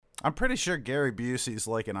I'm pretty sure Gary Busey's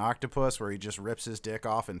like an octopus where he just rips his dick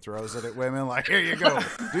off and throws it at women. Like, here you go.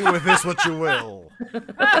 Do with this what you will.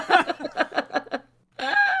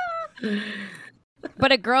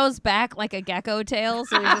 But it grows back like a gecko tail,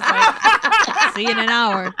 so he's just like, see you in an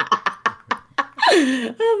hour.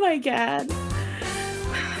 Oh my God.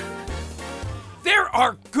 There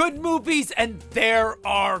are good movies and there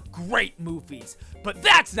are great movies. But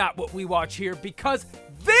that's not what we watch here because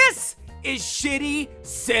this is shitty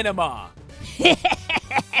cinema.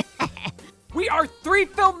 We are three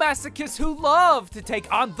film masochists who love to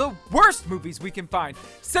take on the worst movies we can find,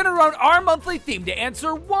 centered around our monthly theme to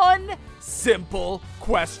answer one simple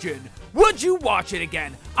question. Would you watch it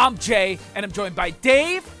again? I'm Jay, and I'm joined by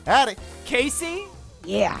Dave. Howdy. Casey.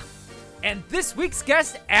 Yeah. And this week's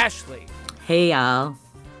guest, Ashley. Hey, y'all.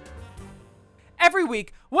 Every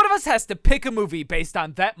week, one of us has to pick a movie based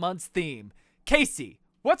on that month's theme. Casey,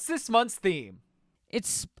 what's this month's theme?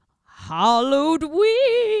 It's Hallowed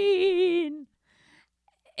Ween.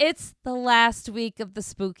 It's the last week of the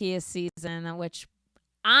spookiest season, which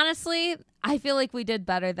honestly, I feel like we did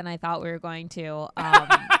better than I thought we were going to.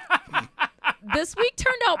 This week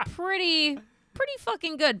turned out pretty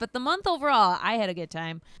fucking good, but the month overall, I had a good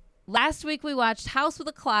time. Last week we watched House with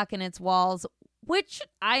a Clock in Its Walls, which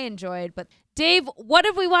I enjoyed. But Dave, what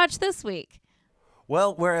did we watch this week?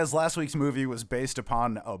 Well, whereas last week's movie was based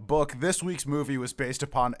upon a book, this week's movie was based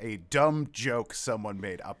upon a dumb joke someone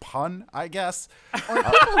made. A pun, I guess. Or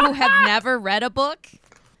people who have never read a book.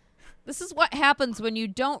 This is what happens when you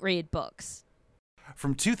don't read books.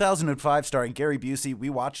 From 2005, starring Gary Busey, we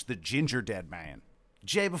watched The Gingerdead Man.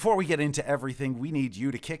 Jay, before we get into everything, we need you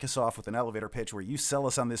to kick us off with an elevator pitch where you sell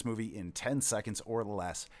us on this movie in 10 seconds or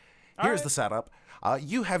less. Here's the setup.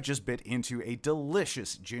 You have just bit into a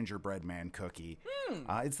delicious gingerbread man cookie.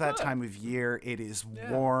 It's that time of year. It is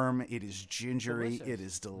warm. It is gingery. Delicious. It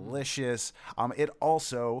is delicious. It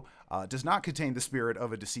also does not contain the spirit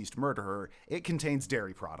of a deceased murderer. It contains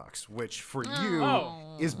dairy products, which for you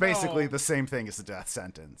is basically the same thing as the death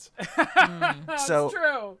sentence. So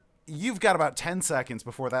true. You've got about 10 seconds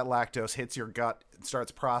before that lactose hits your gut and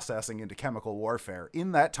starts processing into chemical warfare.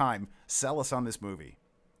 In that time, sell us on this movie.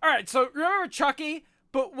 All right, so remember Chucky?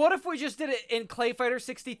 But what if we just did it in Clay Fighter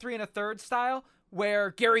 63 and a third style,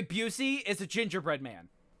 where Gary Busey is a gingerbread man?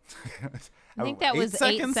 I think that was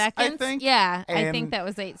 8 seconds. I think. Yeah, and I think that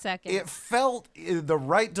was 8 seconds. It felt the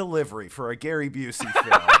right delivery for a Gary Busey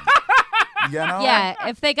film. You know? Yeah,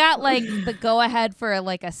 if they got like the go ahead for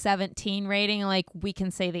like a 17 rating, like we can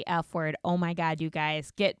say the F word. Oh my God, you guys,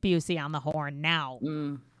 get Busey on the horn now.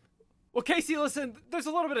 Well, Casey, listen, there's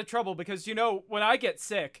a little bit of trouble because, you know, when I get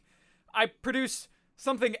sick, I produce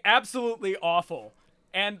something absolutely awful.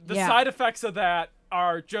 And the side effects of that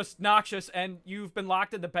are just noxious. And you've been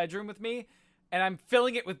locked in the bedroom with me, and I'm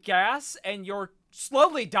filling it with gas, and you're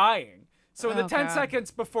slowly dying. So in the 10 seconds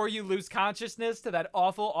before you lose consciousness to that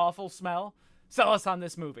awful, awful smell, sell us on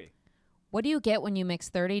this movie. What do you get when you mix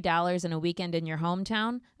 $30 in a weekend in your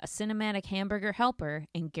hometown, a cinematic hamburger helper,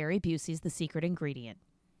 and Gary Busey's the secret ingredient?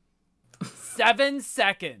 7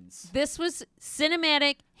 seconds. This was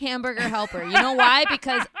cinematic hamburger helper. You know why?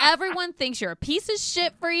 Because everyone thinks you're a piece of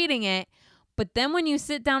shit for eating it, but then when you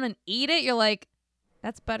sit down and eat it, you're like,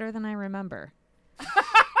 that's better than I remember.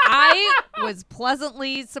 I was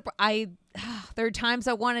pleasantly surprised. There are times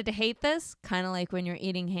I wanted to hate this, kind of like when you're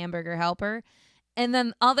eating hamburger helper. And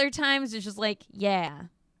then other times it's just like, yeah,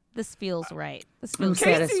 this feels right. This feels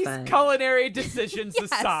Casey's satisfied. Culinary decisions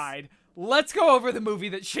aside, let's go over the movie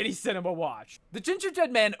that Shitty Cinema watched. The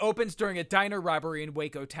Gingerdead Man opens during a diner robbery in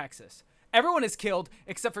Waco, Texas. Everyone is killed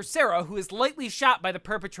except for Sarah, who is lightly shot by the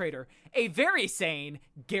perpetrator, a very sane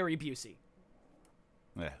Gary Busey.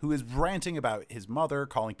 Who is ranting about his mother,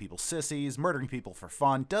 calling people sissies, murdering people for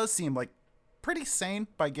fun. Does seem like pretty sane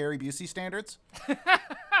by Gary Busey standards.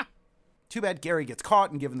 Too bad Gary gets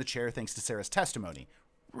caught and given the chair thanks to Sarah's testimony.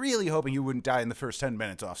 Really hoping he wouldn't die in the first 10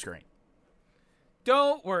 minutes off screen.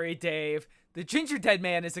 Don't worry, Dave. The Gingerdead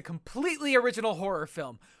Man is a completely original horror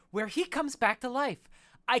film where he comes back to life.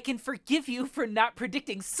 I can forgive you for not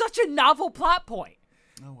predicting such a novel plot point.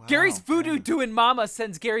 Oh, wow. Gary's voodoo doing mama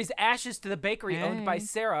sends Gary's ashes to the bakery owned by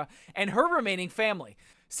Sarah and her remaining family.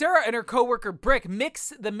 Sarah and her coworker Brick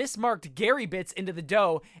mix the mismarked Gary bits into the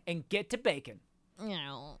dough and get to baking.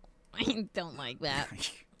 No, I don't like that.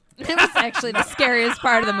 It was actually the scariest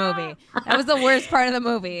part of the movie. That was the worst part of the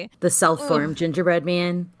movie. The self-formed gingerbread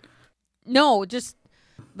man? No, just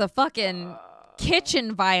the fucking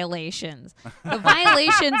kitchen violations. The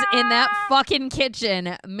violations in that fucking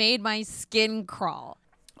kitchen made my skin crawl.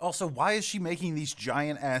 Also, why is she making these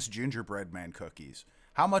giant-ass gingerbread man cookies?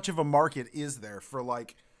 How much of a market is there for,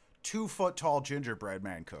 like, 2-foot-tall gingerbread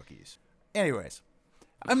man cookies. Anyways,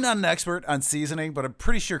 I'm not an expert on seasoning, but I'm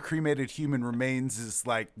pretty sure cremated human remains is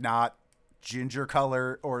like not ginger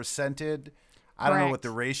color or scented. I don't know what the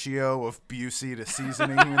ratio of Busey to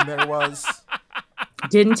seasoning in there was.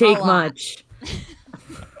 Didn't take much.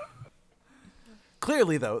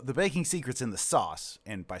 Clearly, though, the baking secret's in the sauce.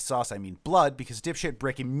 And by sauce, I mean blood, because dipshit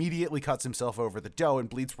Brick immediately cuts himself over the dough and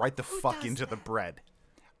bleeds right the fuck into the bread.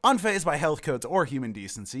 Unfazed by health codes or human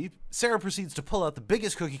decency, Sarah proceeds to pull out the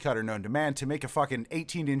biggest cookie cutter known to man to make a fucking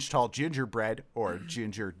 18-inch tall gingerbread, or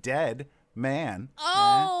Gingerdead, man.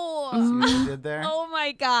 Oh! See what you did there? Oh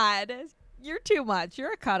my God. You're too much.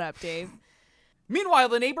 You're a cut-up, Dave. Meanwhile,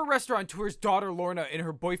 the neighbor restaurateur's daughter Lorna and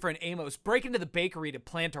her boyfriend Amos break into the bakery to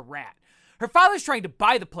plant a rat. Her father's trying to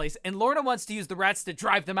buy the place, and Lorna wants to use the rats to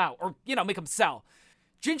drive them out, or, make them sell.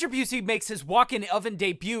 Ginger Busey makes his walk-in oven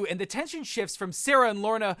debut, and the tension shifts from Sarah and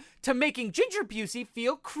Lorna to making Ginger Busey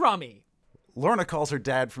feel crummy. Lorna calls her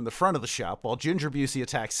dad from the front of the shop, while Ginger Busey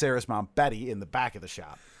attacks Sarah's mom, Betty, in the back of the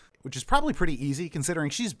shop. Which is probably pretty easy,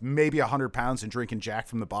 considering she's maybe 100 pounds and drinking Jack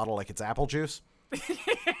from the bottle like it's apple juice.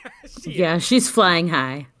 Yeah, she's flying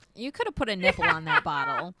high. You could have put a nipple on that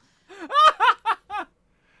bottle.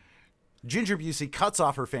 Ginger Busey cuts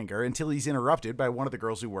off her finger until he's interrupted by one of the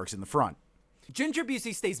girls who works in the front. Ginger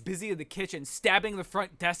Busey stays busy in the kitchen, stabbing the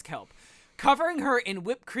front desk help, covering her in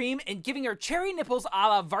whipped cream and giving her cherry nipples a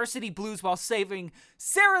la Varsity Blues while saving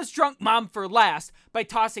Sarah's drunk mom for last by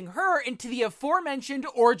tossing her into the aforementioned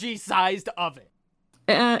orgy-sized oven.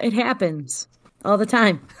 It happens all the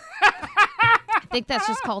time. I think that's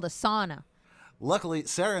just called a sauna. Luckily,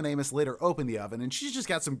 Sarah and Amos later open the oven, and she's just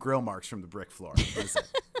got some grill marks from the brick floor. That's it.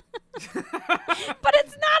 But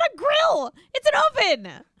it's not a grill. It's an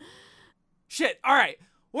oven. Shit, all right.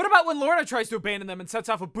 What about when Lorna tries to abandon them and sets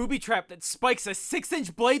off a booby trap that spikes a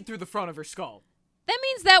 6-inch blade through the front of her skull? That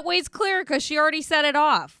means that way's clear because she already set it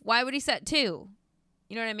off. Why would he set 2?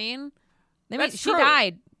 You know what I mean? That means she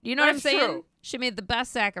died. You know what I'm saying? True. She made the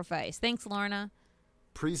best sacrifice. Thanks, Lorna.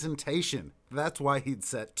 Presentation. That's why he'd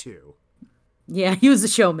set 2. Yeah, he was a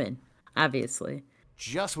showman, obviously.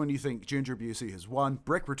 Just when you think Ginger Busey has won,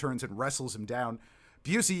 Brick returns and wrestles him down.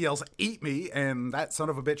 Busey yells, "Eat me," and that son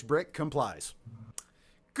of a bitch Brick complies.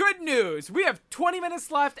 Good news! We have 20 minutes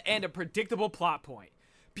left and a predictable plot point.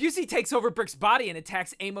 Busey takes over Brick's body and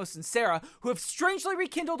attacks Amos and Sarah, who have strangely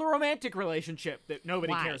rekindled a romantic relationship that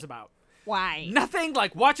nobody cares about. Why? Nothing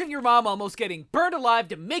like watching your mom almost getting burned alive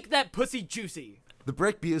to make that pussy juicy. The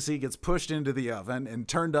Brick Busey gets pushed into the oven and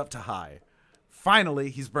turned up to high. Finally,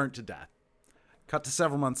 he's burnt to death. Cut to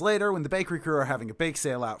several months later when the bakery crew are having a bake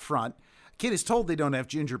sale out front. Kid is told they don't have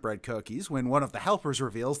gingerbread cookies when one of the helpers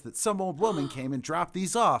reveals that some old woman came and dropped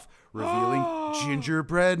these off, revealing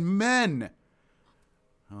gingerbread men.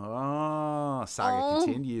 Oh, saga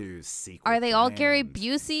continues. Sequel Are they all planned. Gary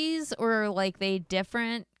Buseys or like they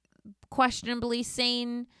different questionably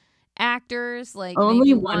sane actors? Like Only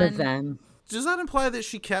maybe one of them. Does that imply that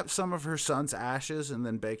she kept some of her son's ashes and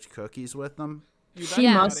then baked cookies with them? She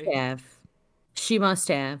must have. She must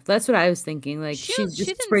have. That's what I was thinking. Like, She she's just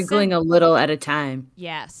didn't sprinkling send- a little at a time.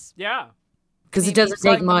 Yes. Yeah. Because it Maybe doesn't it's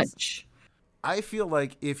take like much. I feel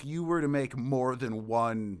like if you were to make more than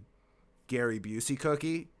one Gary Busey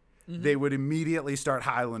cookie, they would immediately start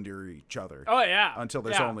Highlander each other. Oh, yeah. Until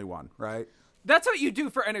there's only one, right? That's what you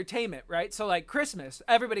do for entertainment, right? So, like, Christmas,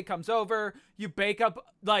 everybody comes over, you bake up,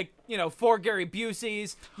 4 Gary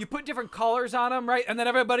Buseys, you put different colors on them, right? And then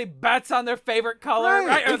everybody bets on their favorite color,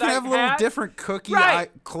 right? They Or can have a that little hat. different cookie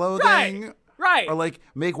Right. clothing. Right. Or,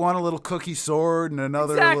 make one a little cookie sword and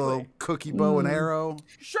another Exactly. little cookie bow and arrow.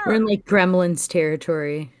 Sure. We're in, like, Gremlins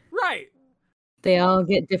territory. Right. They all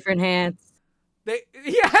get different hats.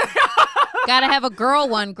 Yeah. Gotta have a girl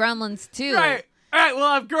one, Gremlins too. Right. All right, we'll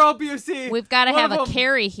have Girl Busey. We've got to One have of a 'em-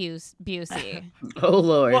 Carrie Hughes Busey. Oh,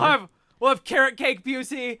 Lord. We'll have Carrot Cake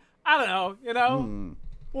Busey. I don't know,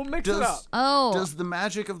 We'll mix it up. Oh. Does the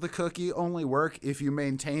magic of the cookie only work if you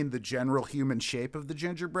maintain the general human shape of the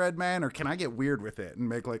gingerbread man, or can I get weird with it and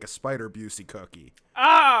make like a Spider Busey cookie?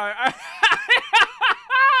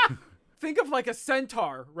 Think of like a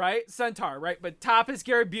centaur, right? But top is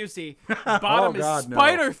Gary Busey, bottom is God, no.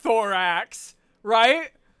 spider thorax, right?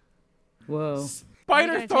 Whoa.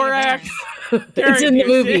 Spider You're gonna thorax. It's Gary in the Busey.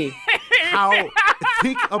 movie.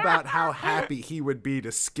 Think about how happy he would be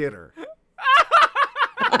to Skitter.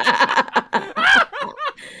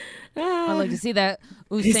 I'd like to see that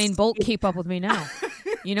Usain Bolt keep up with me now.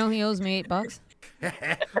 You know he owes me $8.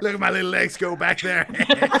 Look at my little legs go back there.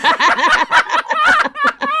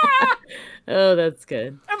 Oh, that's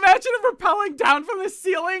good. Imagine him rappelling down from the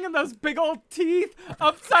ceiling and those big old teeth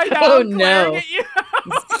upside down Oh, glaring no. at you.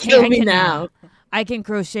 Kill me now. I can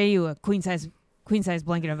crochet you a queen size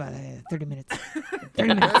blanket in about 30 minutes.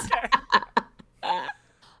 30 minutes.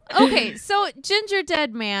 Okay, so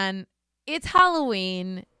Gingerdead Man, it's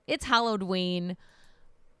Halloween. It's Hallowed Ween.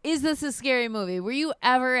 Is this a scary movie? Were you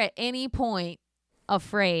ever at any point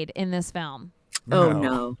afraid in this film? Oh,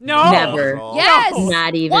 no. No. Never. Yes.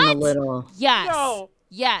 Not even a little. Yes. No.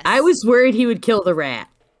 Yes. I was worried he would kill the rat.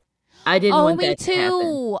 I didn't want me that to happen.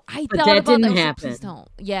 too. I But thought that about didn't that. happen. Please don't.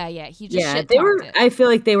 Yeah. He just Yeah, shit they talked were. it. I feel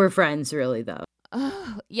like they were friends, really, though.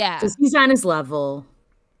 Yeah. Because he's on his level,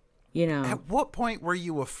 you know. At what point were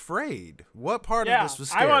you afraid? What part Yeah, of this was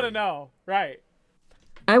scary? I want to know. Right.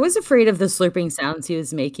 I was afraid of the slurping sounds he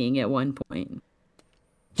was making at one point.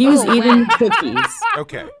 He was eating cookies.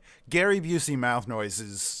 Okay. Gary Busey mouth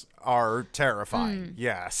noises are terrifying.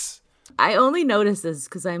 Yes. I only noticed this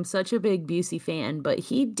because I'm such a big Busey fan, but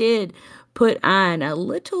he did put on a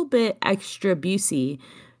little bit extra Busey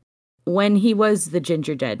when he was the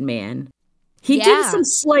Gingerdead Man. He did some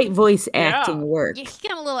slight voice acting work. Yeah, he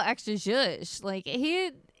got a little extra zhuzh. Like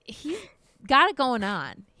he got it going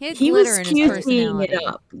on. He had He glitter was in his cuteing personality. it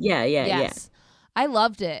up. Yeah. Yes. I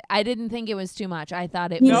loved it. I didn't think it was too much. I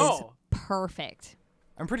thought it No. was perfect.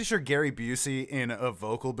 I'm pretty sure Gary Busey in a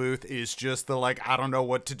vocal booth is just the like, I don't know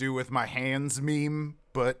what to do with my hands meme,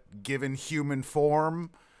 but given human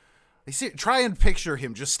form. You see, try and picture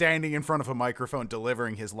him just standing in front of a microphone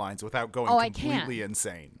delivering his lines without going completely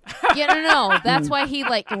insane. Yeah, no. That's why he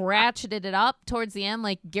like ratcheted it up towards the end.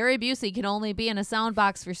 Like Gary Busey can only be in a sound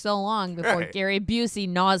box for so long before Gary Busey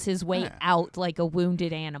gnaws his way out like a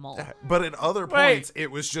wounded animal. But at other points, it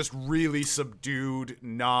was just really subdued,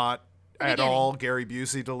 not at all Gary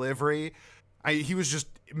Busey delivery. He was just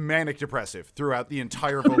manic depressive throughout the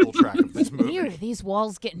entire vocal track of this movie. Here, these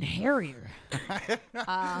walls getting hairier. Right.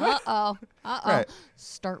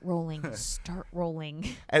 Start rolling.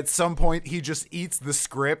 At some point, he just eats the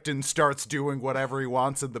script and starts doing whatever he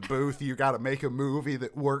wants in the booth. You got to make a movie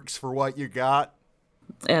that works for what you got.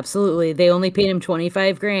 Absolutely. They only paid him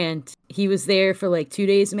 $25,000. He was there for like 2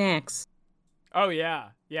 days max. Oh, yeah.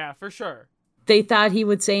 Yeah, for sure. They thought he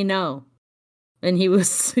would say no. And he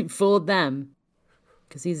fooled them.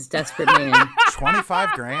 Because he's a desperate man.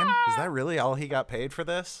 $25,000? Is that really all he got paid for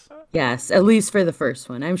this? Yes, at least for the first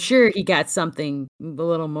one. I'm sure he got something a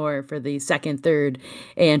little more for the second, third,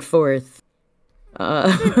 and fourth.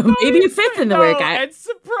 Maybe a fifth in the work. And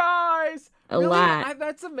surprise! Really? Lot.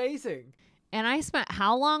 That's amazing. And I spent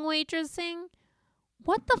how long waitressing?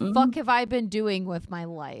 What the fuck have I been doing with my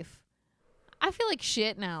life? I feel like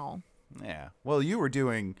shit now. Yeah. Well, you were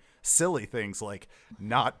doing silly things like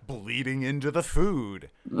not bleeding into the food.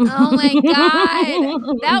 Oh my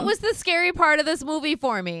god. That was the scary part of this movie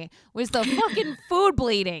for me, was the fucking food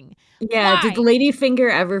bleeding. Yeah, Why? did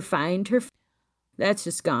Ladyfinger ever find her? That's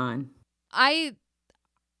just gone. I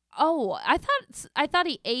thought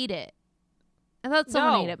he ate it. I thought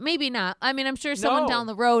someone ate it. Maybe not. I mean, I'm sure someone down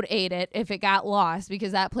the road ate it if it got lost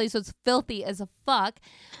because that place was filthy as a fuck.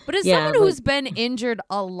 But as someone who's been injured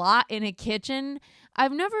a lot in a kitchen,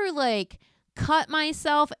 I've never like cut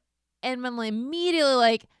myself and been like, immediately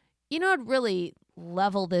like, you know, I'd really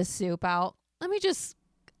level this soup out. Let me just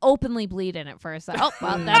openly bleed in it first. Like, oh,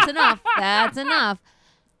 well, that's enough. That's enough.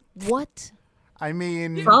 What? I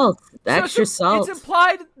mean, salt, extra salt. It's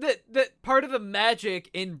implied that part of the magic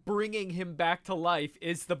in bringing him back to life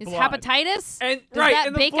is the blood. Hepatitis? And Does that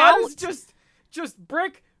and the bake blood out? is just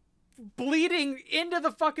Brick bleeding into the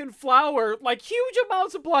fucking flour, like huge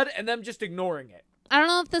amounts of blood, and them just ignoring it. I don't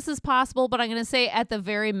know if this is possible, but I'm going to say at the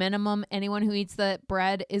very minimum, anyone who eats the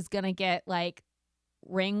bread is going to get like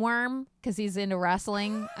ringworm because he's into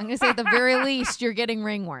wrestling. I'm going to say at the very least, you're getting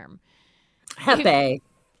ringworm. Hepe.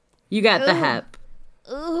 You got the hep.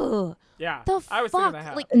 Ugh. Yeah, The I was fuck? thinking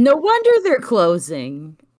that. Like, No wonder they're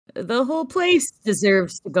closing. The whole place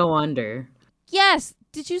deserves to go under. yes.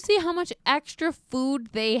 Did you see how much extra food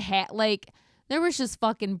they had? Like, there was just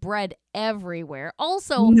fucking bread everywhere.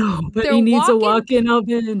 Also, Nobody needs a walk-in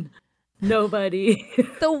oven. Nobody.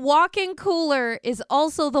 the walk-in cooler is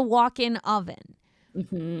also the walk-in oven.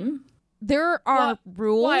 Mm-hmm. There are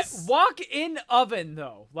rules. What? Walk-in oven,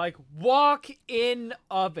 though. Like, walk-in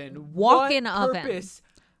oven. Walk-in What oven. purpose?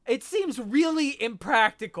 It seems really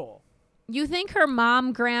impractical. You think her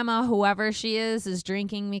mom, grandma, whoever she is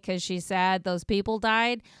drinking because she's sad those people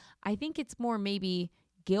died? I think it's more maybe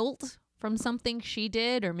guilt from something she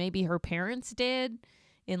did or maybe her parents did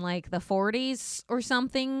in like the 40s or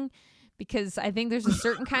something. Because I think there's a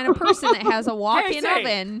certain kind of person that has a walk-in Casey!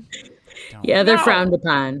 oven. Yeah, they're No. frowned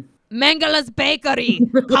upon. Mengele's Bakery,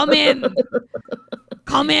 come in.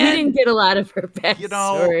 Come We in. didn't get a lot of her backstory. You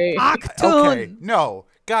know, Octoon. okay, no.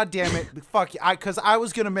 God damn it. Fuck you. Because I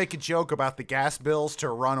was going to make a joke about the gas bills to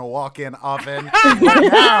run a walk-in oven. But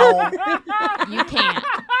now, You can't.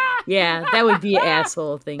 Yeah, that would be an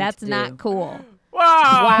asshole thing That's to do. not cool.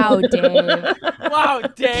 Wow. Wow, Dave. Wow,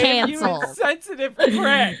 Dave, you Cancel. insensitive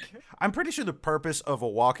prick. I'm pretty sure the purpose of a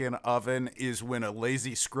walk-in oven is when a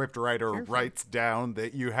lazy scriptwriter writes down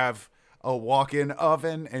that you have a walk-in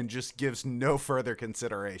oven and just gives no further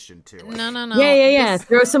consideration to it. No. Yeah.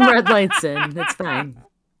 Throw some red lights in. It's fine.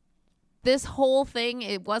 This whole thing,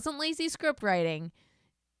 it wasn't lazy script writing.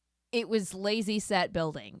 It was lazy set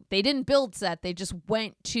building. They didn't build set. They just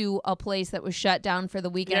went to a place that was shut down for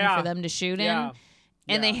the weekend for them to shoot in.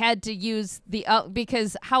 And they had to use the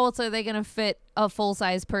because how else are they going to fit a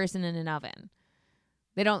full-size person in an oven?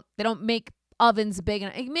 They don't make ovens big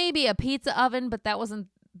enough. Maybe a pizza oven, but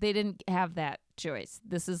they didn't have that choice.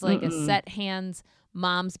 This is like a set hands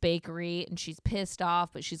mom's bakery, and she's pissed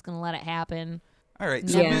off, but she's going to let it happen. All right,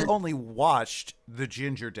 so we only watched The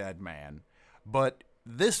Gingerdead Man, but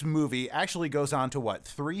this movie actually goes on to,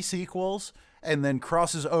 3 sequels, and then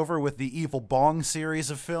crosses over with the Evil Bong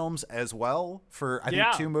series of films as well for, I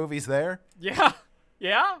think, 2 movies there. Yeah.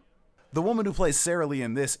 The woman who plays Sarah Lee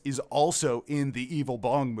in this is also in the Evil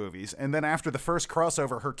Bong movies, and then after the first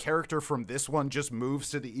crossover, her character from this one just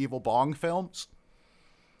moves to the Evil Bong films.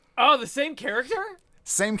 Oh, the same character?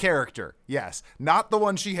 Same character, yes. Not the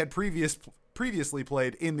one she had previously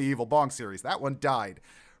played in the Evil Bong series. That one died.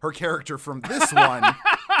 Her character from this one...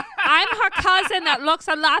 I'm her cousin that looks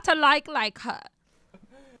a lot alike like her.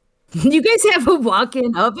 You guys have a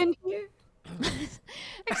walk-in oven here?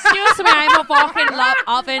 Excuse me, I'm a walk-in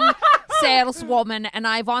oven saleswoman, and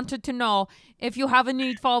I wanted to know if you have a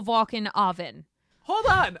need for a walk-in oven. Hold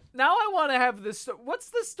on. Now I want to have this. What's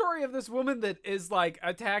the story of this woman that is like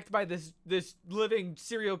attacked by this living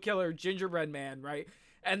serial killer gingerbread man, right?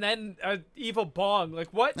 And then evil bong.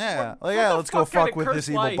 Like what? Yeah, what let's go fuck with this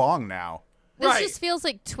evil bong now. This just feels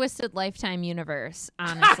like Twisted Lifetime universe,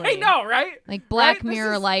 honestly. I know, right? Like Black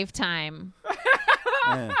Mirror Lifetime.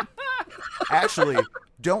 Yeah. Actually,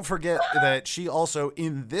 don't forget that she also,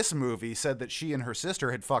 in this movie, said that she and her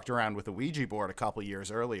sister had fucked around with a Ouija board a couple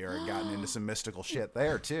years earlier and gotten into some mystical shit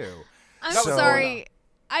there, too. I'm sorry.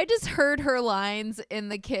 I just heard her lines in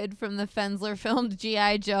The Kid from the Fensler film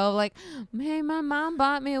G.I. Joe, like, hey, my mom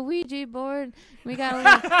bought me a Ouija board. We got a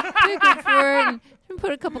little ticket for it and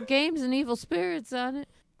put a couple games and evil spirits on it.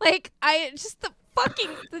 Like,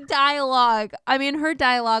 the dialogue. I mean, her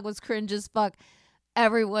dialogue was cringe as fuck.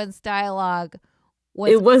 Everyone's dialogue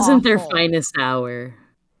was It wasn't awful. their finest hour.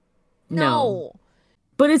 No.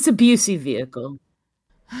 But it's a Busey vehicle.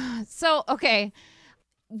 So, okay.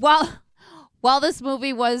 While this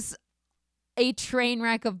movie was a train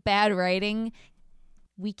wreck of bad writing,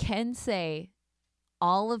 we can say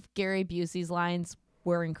all of Gary Busey's lines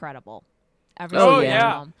were incredible. Every single one of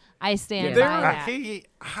them. I stand by that.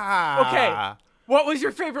 Okay. What was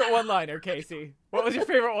your favorite one-liner, Casey? What was your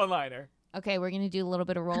favorite one-liner? Okay, we're gonna do a little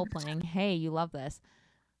bit of role playing. Hey, you love this.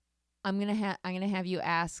 I'm gonna have you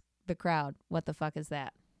ask the crowd, what the fuck is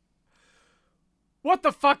that? What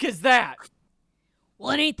the fuck is that?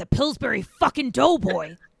 Well, it ain't the Pillsbury fucking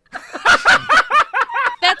Doughboy.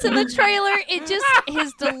 That's in the trailer.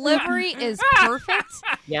 His delivery is perfect.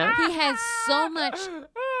 Yeah. He has so much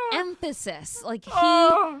emphasis. Like he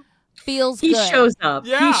feels He good. shows up.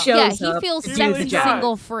 Yeah. He shows He up. feels to do sexy the job.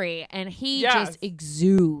 single free, and he just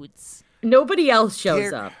exudes. Nobody else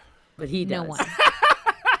shows up, but he does. No one.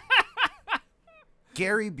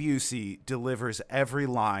 Gary Busey delivers every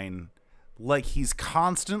line like he's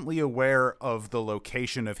constantly aware of the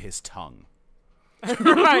location of his tongue.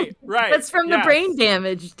 Right. That's from the brain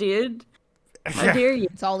damage, dude. How dare you?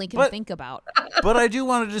 It's all he can think about. But I do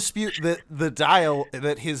want to dispute that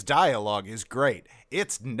that his dialogue is great.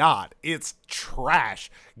 It's not. It's trash.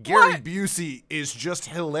 Gary Busey is just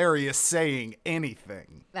hilarious saying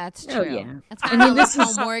anything. That's Oh, true. yeah. That's kind of like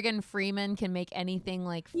how Morgan Freeman can make anything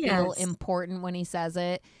like feel Yes. important when he says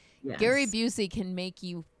it. Yes. Gary Busey can make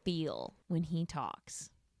you feel when he talks.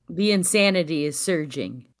 The insanity is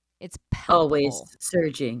surging. It's palpable. Always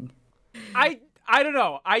surging. I don't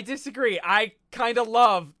know. I disagree. I kind of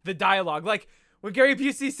love the dialogue. Like when Gary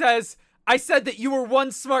Busey says, "I said that you were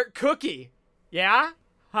one smart cookie." Yeah?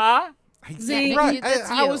 Huh? See, Right. That's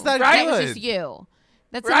How you. is that That was good? just you.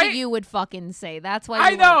 That's Right? something you would fucking say. That's why I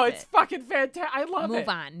you know. liked It's it. fucking fantastic. I love Move it.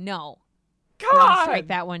 on. No. Come I'll on. strike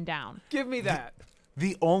that one down. Give me that.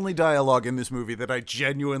 The only dialogue in this movie that I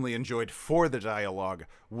genuinely enjoyed for the dialogue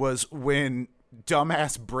was when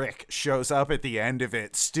dumbass Brick shows up at the end of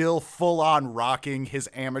it, still full on rocking his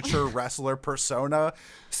amateur wrestler persona,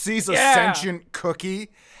 sees a sentient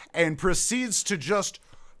cookie, and proceeds to just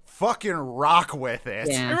fucking rock with it.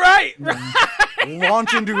 Yeah. Right.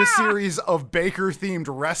 Launch into a series of Baker-themed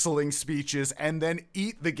wrestling speeches, and then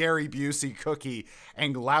eat the Gary Busey cookie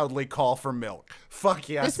and loudly call for milk. Fuck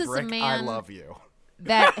yes, This is a Brick, I man- love you.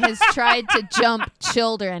 that has tried to jump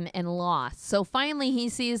children and lost. So finally he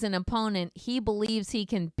sees an opponent he believes he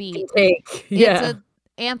can beat. Yeah. It's an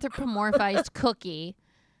anthropomorphized cookie,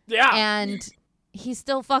 Yeah. and he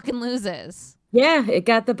still fucking loses. Yeah, it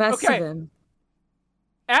got the best Okay. of him.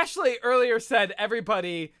 Ashley earlier said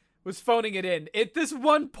everybody was phoning it in. At this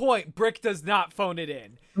one point, Brick does not phone it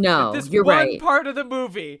in. No, At this you're one right. part of the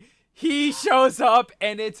movie, he shows up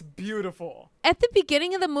and it's beautiful. At the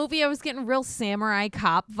beginning of the movie, I was getting real samurai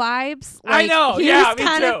cop vibes. I know, He yeah, was me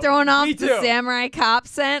kind too. of throwing off Me the too. samurai cop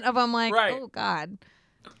scent of I'm like, Right. oh god.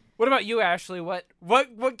 What about you, Ashley? What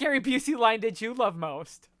Gary Busey line did you love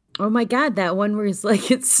most? Oh my god, that one where he's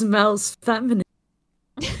like, it smells feminine.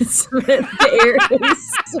 It's the air.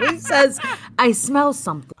 So he says, I smell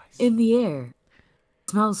something in the air.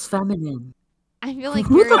 It smells feminine. I feel like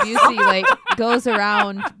Gary Busey like goes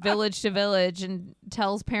around village to village and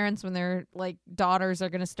tells parents when their like daughters are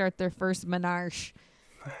gonna start their first menarche.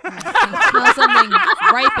 Smell something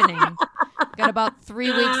ripening. Got about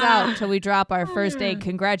 3 weeks out till we drop our first egg.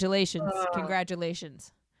 Congratulations.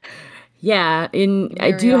 Congratulations. Yeah, and I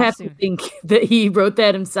Very do have soon. to think that he wrote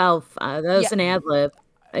that himself. That was Yeah. an ad lib.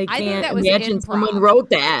 I think can't that was imagine improv. someone wrote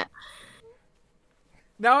that.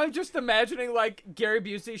 Now I'm just imagining like Gary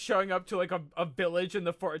Busey showing up to like a village in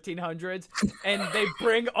the 1400s, and they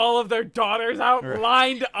bring all of their daughters out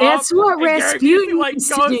lined up. That's what and Gary Rasputin Busey, like, used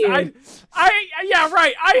to goes, do. yeah,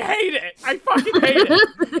 right. I hate it. I fucking hate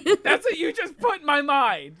it. That's what you just put in my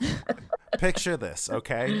mind. Picture this,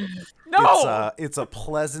 okay? No. It's a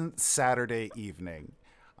pleasant Saturday evening.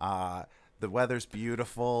 The weather's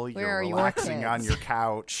beautiful. Where You're are your relaxing kids? on your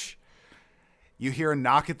couch. You hear a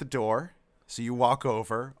knock at the door, so you walk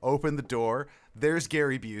over, open the door. There's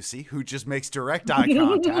Gary Busey, who just makes direct eye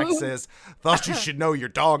contact, says, "Thought you should know your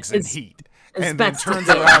dog's in heat," and then best turns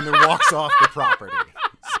to do. around and walks off the property.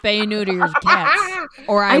 Spay and neuter your cats.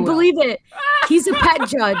 Or I will. believe it. He's a pet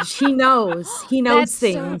judge. He knows. He knows That's so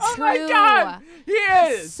things. Oh my true. God, he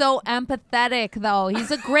is. So empathetic, though. He's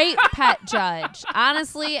a great pet judge.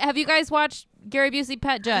 Honestly, have you guys watched Gary Busey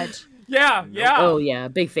Pet Judge? Yeah. Oh yeah,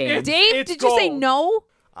 big fan. Dave, It's did you say gold. no?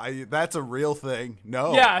 That's a real thing.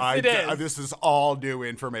 No, Yes, it is. This is all new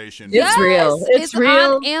information. It's Yes, real. it's It's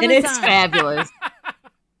real, on and it's Amazon. fabulous.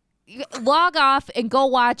 Log off and go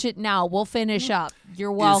watch it now. We'll finish up.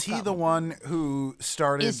 You're welcome. Is he the one who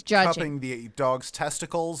started Is judging. cupping the dog's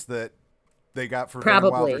testicles that they got for Van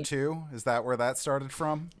Probably. Wilder 2? Is that where that started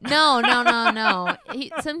from? No.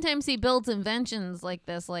 Sometimes he builds inventions like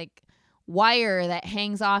this, like wire that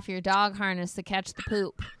hangs off your dog harness to catch the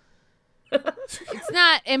poop. It's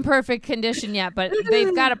not in perfect condition yet, but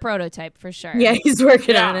they've got a prototype for sure. Yeah, he's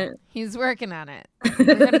working Yeah. on it. He's working on it.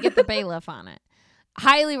 We're going to get the bailiff on it.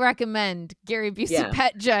 Highly recommend Gary Busey Yeah.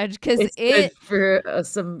 Pet Judge because It's good for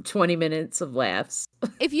some 20 minutes of laughs.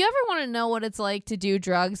 if you ever want to know what it's like to do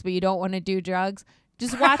drugs, but you don't want to do drugs,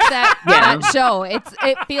 just watch that, Yeah. that show. It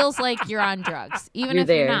feels like you're on drugs, even You're if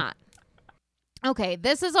you're there. not. Okay,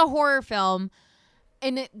 this is a horror film,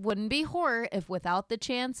 and it wouldn't be horror if without the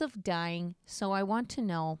chance of dying. So I want to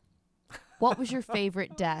know, what was your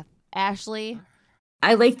favorite death? Ashley?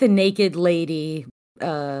 I like the naked lady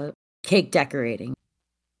cake decorating.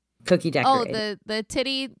 Cookie Oh, decorating. the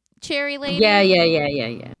titty cherry lady? Yeah.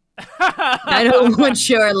 I don't want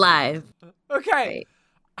sure live. Okay. Right.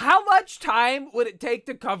 How much time would it take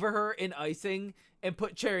to cover her in icing and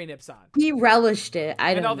put cherry nips on? He relished it.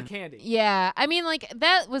 I And don't all know. the candy. Yeah, I mean, like,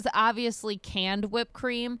 that was obviously canned whipped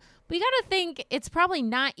cream, but you gotta think it's probably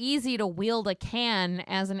not easy to wield a can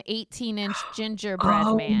as an 18-inch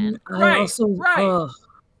gingerbread man. I Right, also, right. ugh.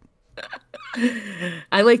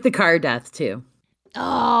 I like the car death too,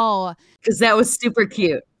 Oh, because that was super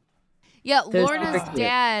cute. yeah, Those Lorna's are cute.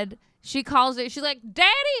 dad, she calls it, she's like,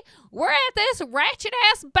 Daddy, we're at this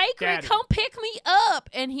ratchet-ass bakery, Daddy. come pick me up.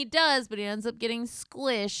 And he does, but he ends up getting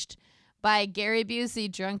squished by Gary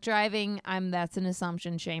Busey drunk driving. That's an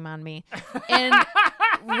assumption, shame on me. And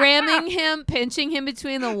ramming him, pinching him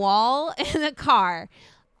between the wall and the car.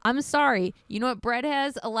 I'm sorry. You know what? Bread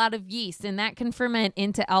has a lot of yeast, and that can ferment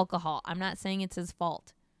into alcohol. I'm not saying it's his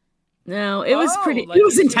fault. No, it was pretty. Like It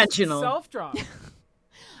was he's just intentional. Self-drunk.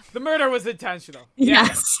 The murder was intentional.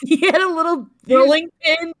 Yes, he had a little rolling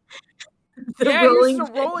pin. The Yeah, he rolling used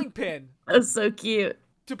a pin. rolling pin. That was so cute.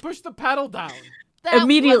 to push the pedal down.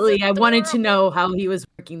 Immediately, I wanted to know how he was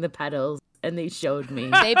working the pedals, and they showed me.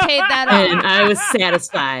 They paid that And off. I was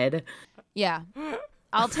satisfied. Yeah,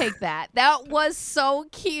 I'll take that. That was so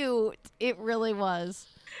cute. It really was.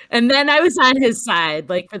 And then I was on his side,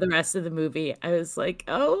 like, for the rest of the movie. I was like,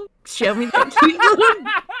 oh, show me that cute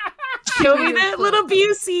little... Show me that little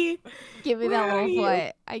Busey. Give me that Where little are you?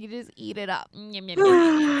 foot. I can just eat it up. Yum, yum,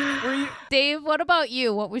 yum. Dave, what about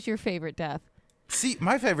you? What was your favorite death? See,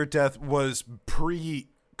 my favorite death was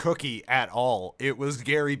pre-Cookie at all. It was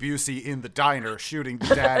Gary Busey in the diner shooting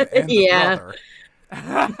the dad and the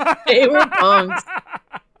brother. They were punks.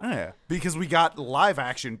 Yeah, because we got live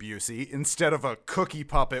action Busey instead of a cookie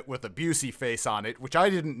puppet with a Busey face on it, which I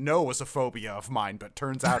didn't know was a phobia of mine, but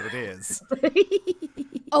turns out it is.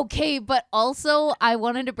 Okay, but also I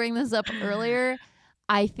wanted to bring this up earlier.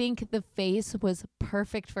 I think the face was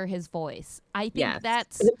perfect for his voice. I think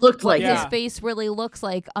that's it looked what like his it. face really looks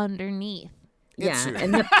like underneath. Yeah,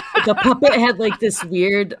 and the puppet had like this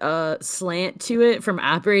weird slant to it from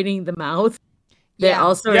operating the mouth. That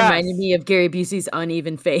also reminded me of Gary Busey's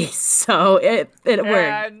uneven face, so it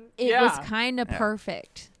worked. It was kind of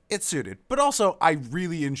perfect. It suited. But also, I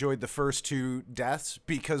really enjoyed the first two deaths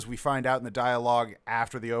because we find out in the dialogue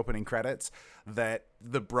after the opening credits that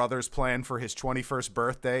the brother's plan for his 21st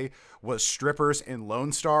birthday was strippers in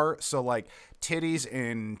Lone Star. So, like, titties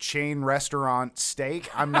in chain restaurant steak.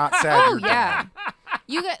 I'm not sad. Oh, yeah.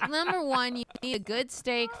 You got, number one, you need a good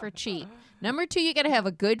steak for cheap. Number two, you got to have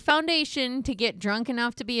a good foundation to get drunk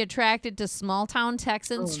enough to be attracted to small town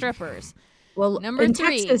Texan strippers. Well, number in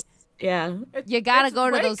three, Texas, yeah, you got to it's go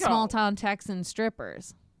to Waco. those small town Texan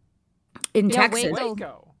strippers. in Yeah, Texas,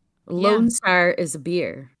 Waco. Lone Star is a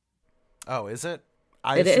beer. Oh, is it?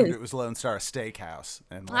 I It assumed is. it was Lone Star Steakhouse.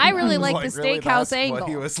 And I really was like the really, steakhouse that's angle. what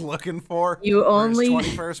he was looking for. You for only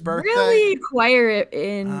his 21st birthday. really acquire it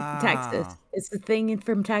in Texas. It's the thing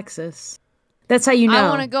from Texas. That's how you know. I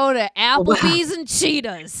want to go to Applebee's and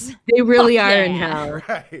Cheetahs. They really Fuck are in yeah. hell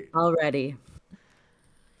Right. already.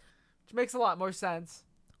 Which makes a lot more sense.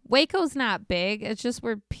 Waco's not big. It's just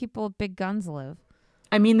where people with big guns live.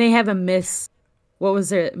 I mean, they have a Miss. What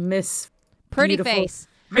was it? Miss Pretty Beautiful- face.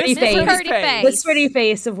 Pretty Miss face. Pretty face. Miss Pretty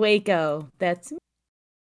Face of Waco. That's.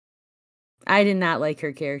 I did not like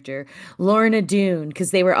her character, Lorna Doone,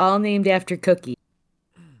 because they were all named after Cookie.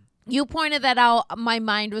 You pointed that out. My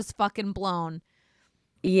mind was fucking blown.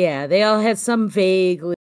 Yeah, they all had some vague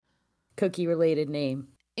Cookie-related name.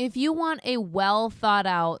 If you want a well thought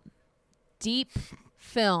out, deep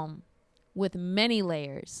film with many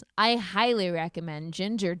layers, I highly recommend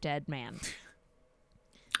Gingerdead Man.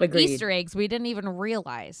 Agreed. Easter eggs we didn't even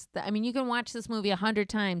realize. I mean, you can watch this movie 100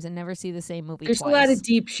 times and never see the same movie There's twice. a lot of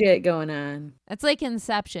deep shit going on. It's like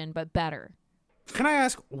Inception, but better. Can I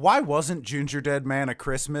ask, why wasn't Gingerdead Man a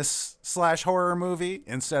Christmas/horror movie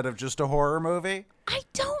instead of just a horror movie? I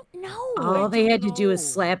don't know. All they had to do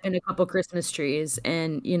was slap in a couple Christmas trees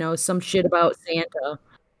and, some shit about Santa.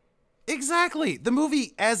 Exactly. The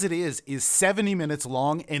movie, as it is 70 minutes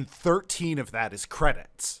long, and 13 of that is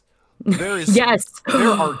credits. There is Yes. There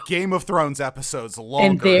are Game of Thrones episodes longer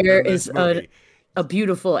And there than this is movie. a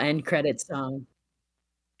beautiful end credit song.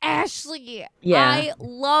 Ashley, Yeah. I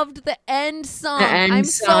loved the end song. The end I'm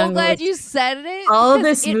so song glad was- you said it. All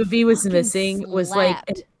because this it movie was fucking missing was like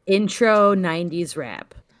an slapped. intro 90s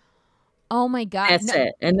rap. Oh my god. That's No,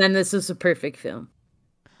 it. And then this was a perfect film.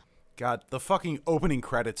 God, the fucking opening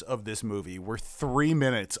credits of this movie were 3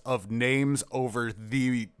 minutes of names over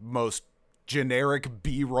the most generic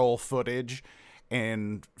B-roll footage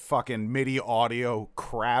and fucking MIDI audio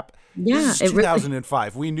crap. Yeah, This is it really-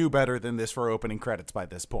 2005. We knew better than this for opening credits by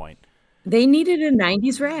this point. They needed a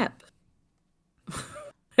 90s rap.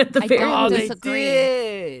 At the I very don't least. disagree.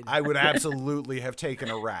 did. I would absolutely have taken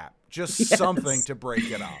a rap. Just Yes. something to break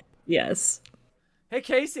it up. Yes. Hey,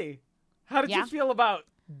 Casey, how did Yeah? you feel about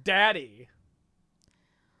Daddy?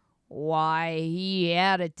 Why, he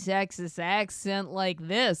had a Texas accent like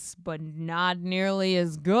this, but not nearly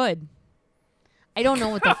as good. I don't know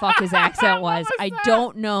what the fuck his accent was. I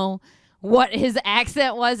don't know what his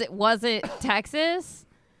accent was. It wasn't Texas.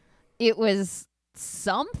 It was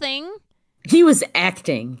something. He was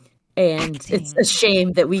acting. And it's Acting. a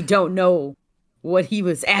shame that we don't know what he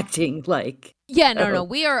was acting like. Yeah, no. Oh.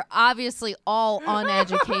 We are obviously all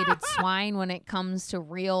uneducated swine when it comes to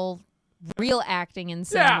real acting in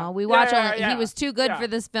cinema. We watch all that. He was too good for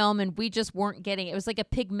this film, and we just weren't getting it. It was like a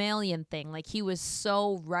Pygmalion thing. Like, he was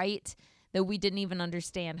so right that we didn't even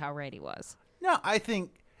understand how right he was. No, I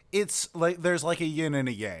think it's like there's like a yin and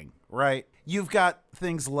a yang, right? You've got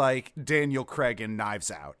things like Daniel Craig in Knives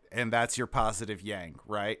Out, and that's your positive yang,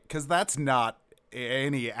 right? Because that's not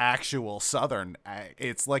any actual Southern.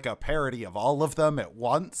 It's like a parody of all of them at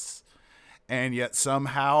once, and yet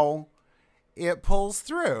somehow it pulls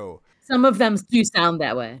through. Some of them do sound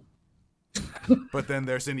that way. But then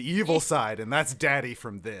there's an evil side, and that's Daddy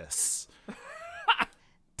from this.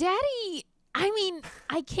 Daddy, I mean,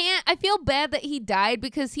 I feel bad that he died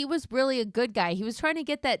because he was really a good guy. He was trying to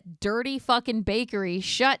get that dirty fucking bakery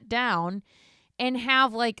shut down and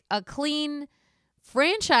have like a clean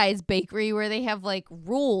franchise bakery where they have like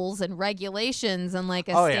rules and regulations and like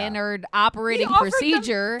a standard operating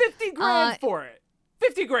procedure. 50 grand for it.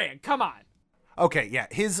 50 grand. Come on. Okay, yeah,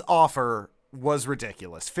 his offer was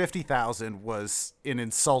ridiculous. 50,000 was an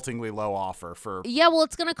insultingly low offer for. Yeah, well,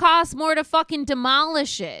 it's gonna cost more to fucking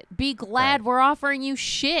demolish it. Be glad we're offering you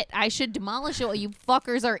shit. I should demolish it while you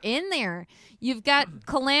fuckers are in there. You've got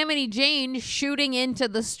Calamity Jane shooting into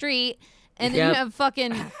the street, and then you have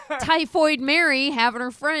fucking Typhoid Mary having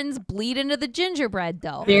her friends bleed into the gingerbread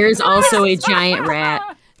dough. There's also a giant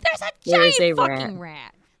rat. There's a giant fucking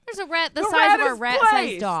rat. There's a rat the size of our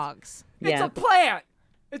rat-sized dogs. It's a plant.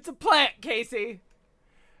 It's a plant, Casey.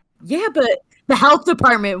 Yeah, but the health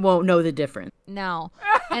department won't know the difference. No.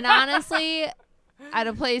 And honestly, at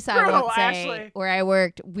a place I won't say where I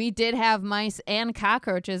worked, we did have mice and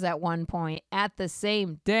cockroaches at one point at the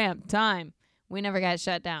same damn time. We never got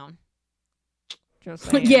shut down. Just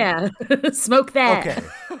saying. Yeah. Smoke that. Okay.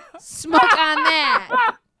 Smoke on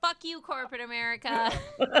that. Fuck you, corporate America.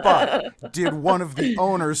 But did one of the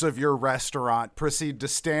owners of your restaurant proceed to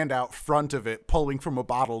stand out front of it, pulling from a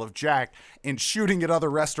bottle of Jack and shooting at other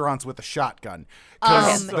restaurants with a shotgun?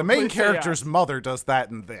 Because the main character's mother does that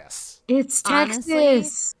in this. It's Texas.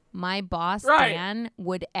 Honestly, my boss, Dan,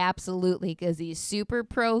 would absolutely, because he's super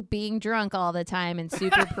pro being drunk all the time and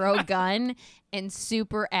super pro gun and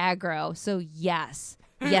super aggro. So yes,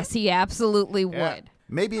 he absolutely would.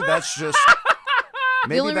 Maybe that's just...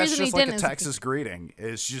 Maybe that's just like a Texas greeting.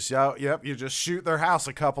 It's just, you just shoot their house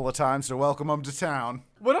a couple of times to welcome them to town.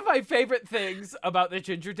 One of my favorite things about the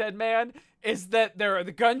Gingerdead Man is that there are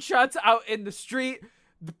the gunshots out in the street.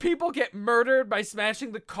 The people get murdered by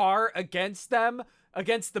smashing the car against them,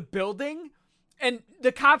 against the building. And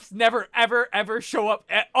the cops never, ever, ever show up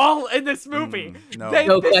at all in this movie.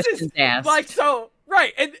 No questions asked. Like, so,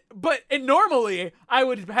 right. And normally I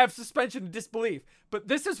would have suspension of disbelief. But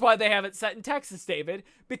this is why they have it set in Texas, David,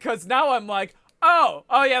 because now I'm like, oh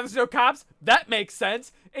yeah, there's no cops. That makes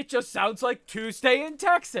sense. It just sounds like Tuesday in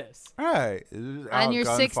Texas. Right. On your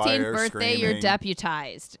 16th birthday, you're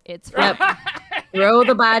deputized. It's fine. Throw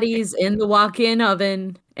the bodies in the walk-in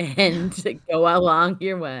oven and go along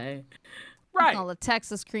your way. Right. All the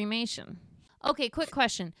Texas cremation. Okay, quick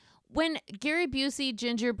question. When Gary Busey,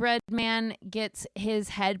 Gingerbread Man, gets his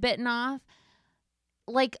head bitten off,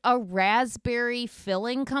 like a raspberry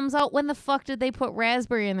filling comes out. When the fuck did they put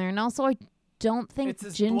raspberry in there? And also, I don't think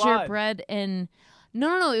gingerbread and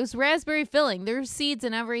no, it was raspberry filling. There's seeds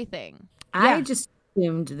and everything. I just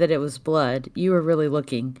assumed that it was blood. You were really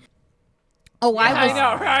looking. Oh, I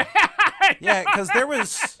know, right? Yeah, because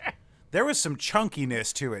there was some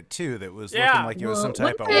chunkiness to it too. That was looking like it was some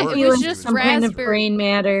type of organ. It was just some kind of brain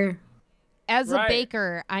matter. As a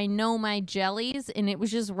baker, I know my jellies, and it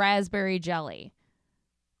was just raspberry jelly.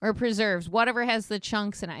 Or preserves, whatever has the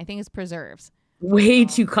chunks in it. I think it's preserves. Way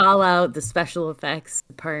to call out the special effects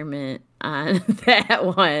department on that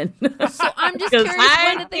one. So I'm just curious,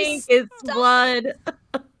 I think it's blood.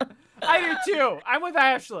 I do too. I'm with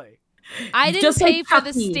Ashley. I didn't pay for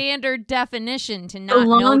the standard definition to not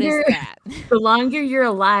notice that. The longer you're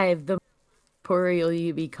alive, the poorer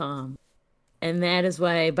you become. And that is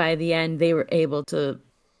why by the end they were able to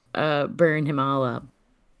burn him all up.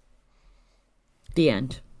 The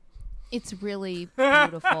end. It's really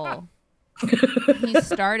beautiful. He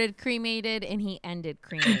started cremated and he ended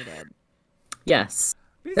cremated. Yes.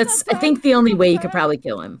 That's, I think, the only way you could probably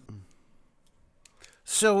kill him.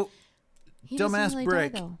 So, Dumbass really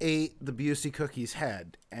Brick ate the Busey cookie's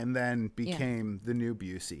head and then became the new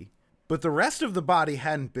Busey. But the rest of the body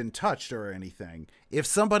hadn't been touched or anything. If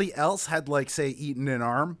somebody else had, like, say, eaten an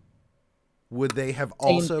arm, would they have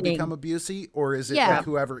also become a Busey? Or is it like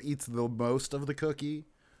whoever eats the most of the cookie?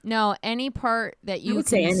 No, any part that you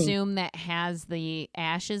consume that has the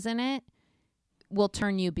ashes in it will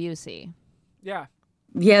turn you Busey. Yeah.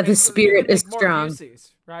 Yeah, the spirit is strong.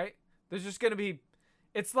 Buseys, right? There's just gonna be.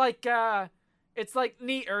 It's like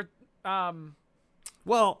neat or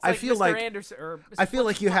Well, I feel Mr. like Anderson, or I feel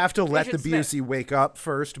like you have to let the Agent Busey wake up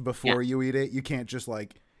first before you eat it. You can't just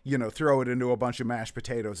throw it into a bunch of mashed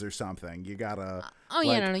potatoes or something. You gotta. Oh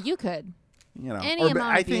yeah, no, you could. Any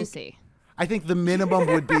amount of Busey. I think the minimum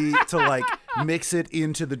would be to mix it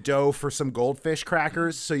into the dough for some goldfish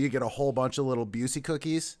crackers, so you get a whole bunch of little Busey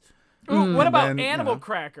cookies. Ooh, what about animal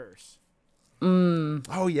crackers?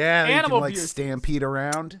 Oh yeah, Animal you can Busey. stampede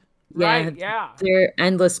around. Right, yeah. There are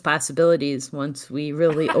endless possibilities once we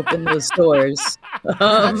really open those doors.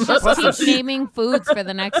 Let's just keep naming foods for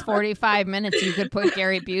the next 45 minutes you could put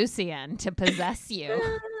Gary Busey in to possess you.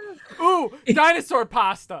 Ooh, dinosaur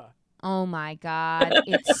pasta. Oh my God,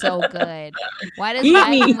 it's so good. Why does Eat that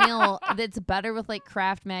me. meal that's better with like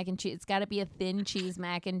Kraft mac and cheese? It's got to be a thin cheese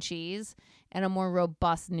mac and cheese and a more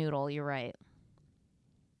robust noodle. You're right.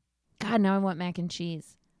 God, now I want mac and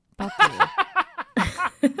cheese. Fuck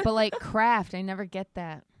you. But like Kraft, I never get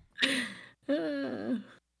that.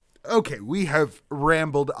 Okay, we have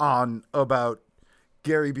rambled on about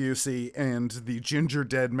Gary Busey and the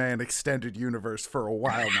Gingerdead Man extended universe for a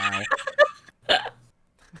while now.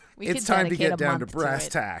 It's time to get down to brass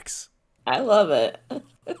tacks. I love it.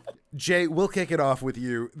 Jay, we'll kick it off with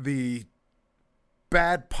you. The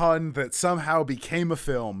bad pun that somehow became a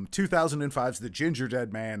film, 2005's The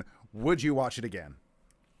Gingerdead Man. Would you watch it again?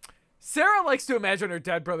 Sarah likes to imagine her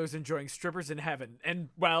dead brothers enjoying strippers in heaven. And,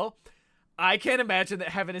 well, I can't imagine that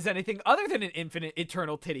heaven is anything other than an infinite,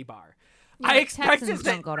 eternal titty bar. Yeah, I expected Texans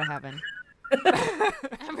that. don't go to heaven.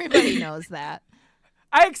 Everybody knows that.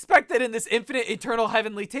 I expect that in this infinite, eternal,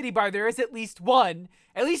 heavenly titty bar, there is at least one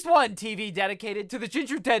TV dedicated to the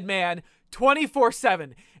Gingerdead Man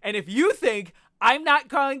 24/7. And if you think I'm not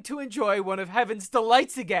going to enjoy one of heaven's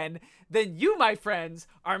delights again, then you, my friends,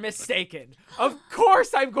 are mistaken. Of course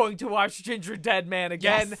I'm going to watch Gingerdead Man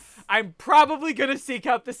again. Yes. I'm probably going to seek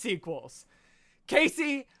out the sequels.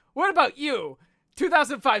 Casey, what about you?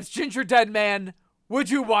 2005's Gingerdead Man, would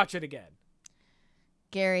you watch it again?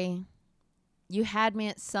 Gary, you had me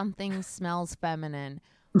at something smells feminine.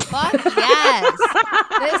 Fuck yes.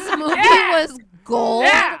 This movie was gold.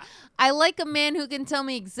 Yeah. I like a man who can tell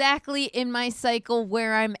me exactly in my cycle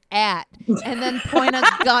where I'm at and then point a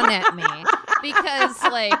gun at me. Because,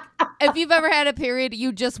 like, if you've ever had a period,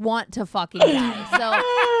 you just want to fucking die.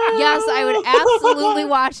 So, yes, I would absolutely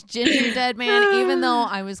watch Gingerdead Man, even though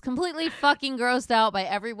I was completely fucking grossed out by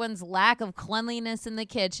everyone's lack of cleanliness in the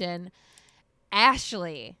kitchen.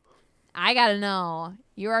 Ashley, I gotta know,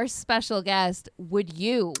 you're our special guest. Would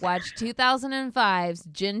you watch 2005's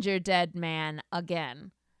Gingerdead Man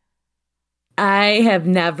again? I have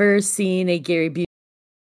never seen a Gary Busey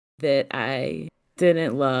that I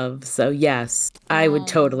didn't love. So yes, I would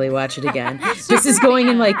totally watch it again. This is going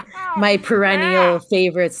in like my perennial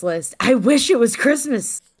favorites list. I wish it was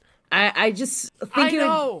Christmas. I just think it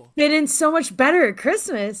would fit in so much better at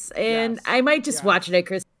Christmas. And I might just watch it at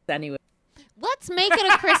Christmas anyway. Let's make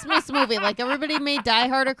it a Christmas movie. Like everybody made Die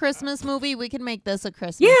Hard a Christmas movie. We can make this a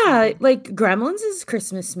Christmas movie. Like Gremlins is a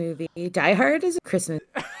Christmas movie. Die Hard is a Christmas.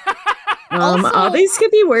 Also, all these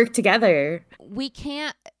could be worked together. We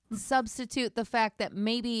can't substitute the fact that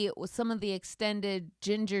maybe some of the extended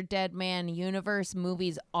Gingerdead Man universe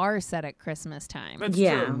movies are set at Christmas time. That's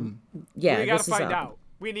Yeah. true. Yeah, We gotta this is find all. out.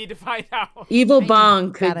 We need to find out. Evil I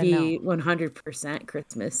Bong could gotta be 100%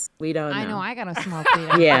 Christmas. We don't know. I know I gotta smoke weed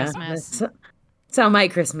at Yeah, Christmas. that's how my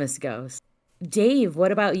Christmas goes. Dave,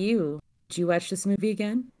 what about you? Did you watch this movie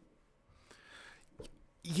again?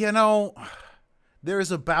 You know,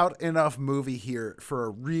 there's about enough movie here for a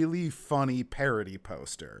really funny parody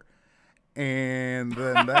poster. And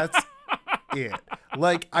then that's it.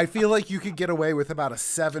 Like, I feel like you could get away with about a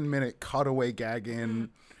 7-minute cutaway gag in,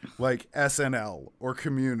 like, SNL or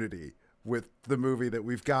Community with the movie that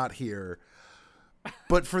we've got here.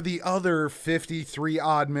 But for the other 53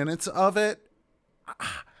 odd minutes of it,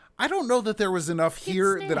 I don't know that there was enough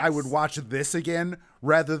here that I would watch this again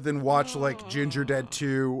rather than watch like Gingerdead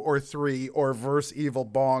 2 or 3 or Verse Evil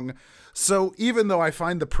Bong. So even though I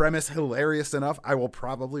find the premise hilarious enough, I will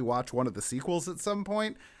probably watch one of the sequels at some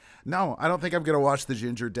point. No, I don't think I'm going to watch the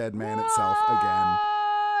Gingerdead Man itself again.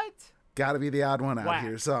 Gotta be the odd one out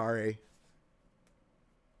here. Sorry.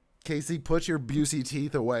 Casey, put your Busey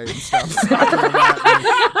teeth away and stop sucking them at me.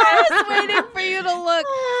 I was waiting for you to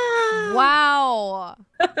look. Wow.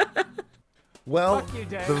 Well, Fuck you,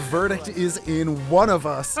 Dave. the verdict is in. One of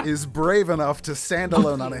us is brave enough to stand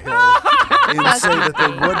alone on a hill and say that they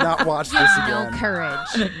would not watch this No again.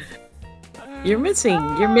 courage. You're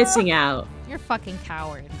missing out. You're a fucking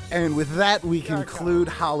coward. And with that, we conclude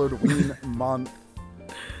Hallowed month.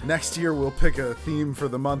 Next year, we'll pick a theme for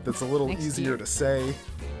the month that's a little Next easier year. to say.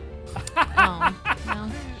 Oh, no.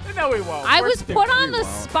 No, we won't. I We're was stick- put on we the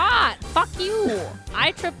won't. spot. Fuck you.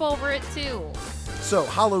 I trip over it too. So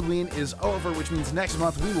Halloween is over, which means next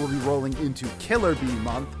month we will be rolling into Killer Bee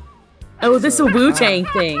month. Oh, this is a Wu-Tang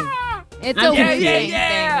thing. It's I'm a kicking Wu-Tang it. thing,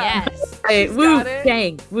 yes. Hey, She's Wu got it.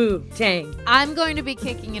 Tang, Wu Tang. I'm going to be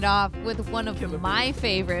kicking it off with one of my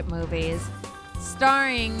favorite movies,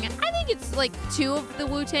 starring, I think it's like 2 of the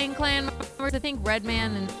Wu-Tang Clan members. I think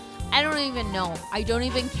Redman, and I don't even know. I don't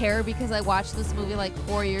even care because I watched this movie like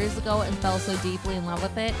 4 years ago and fell so deeply in love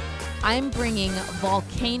with it. I'm bringing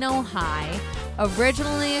Volcano High,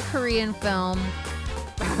 originally a Korean film,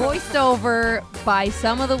 voiced over by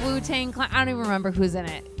some of the Wu-Tang Clan. I don't even remember who's in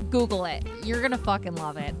it. Google it. You're going to fucking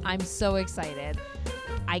love it. I'm so excited.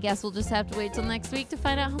 I guess we'll just have to wait till next week to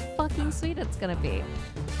find out how fucking sweet it's going to be.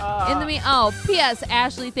 P.S.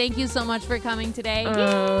 Ashley, thank you so much for coming today.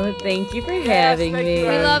 Oh, thank you for having thank me. you, We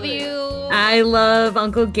Ashley. love you. I love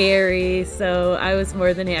Uncle Gary, so I was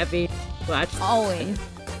more than happy to watch. Always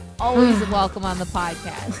welcome on the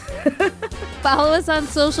podcast. Follow us on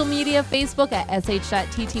social media, Facebook at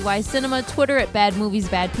sh.ttycinema, Twitter at Bad Movies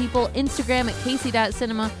Bad People, Instagram at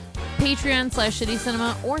casey.cinema,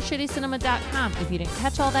 Patreon/shittycinema, or shittycinema.com. If you didn't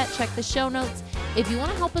catch all that, check the show notes. If you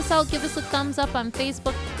want to help us out, give us a thumbs up on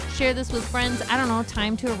Facebook, share this with friends. I don't know,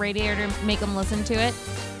 time to a radiator, make them listen to it.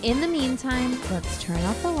 In the meantime, let's turn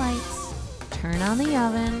off the lights, turn on the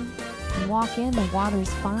oven, and walk in. The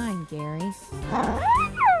water's fine, Gary.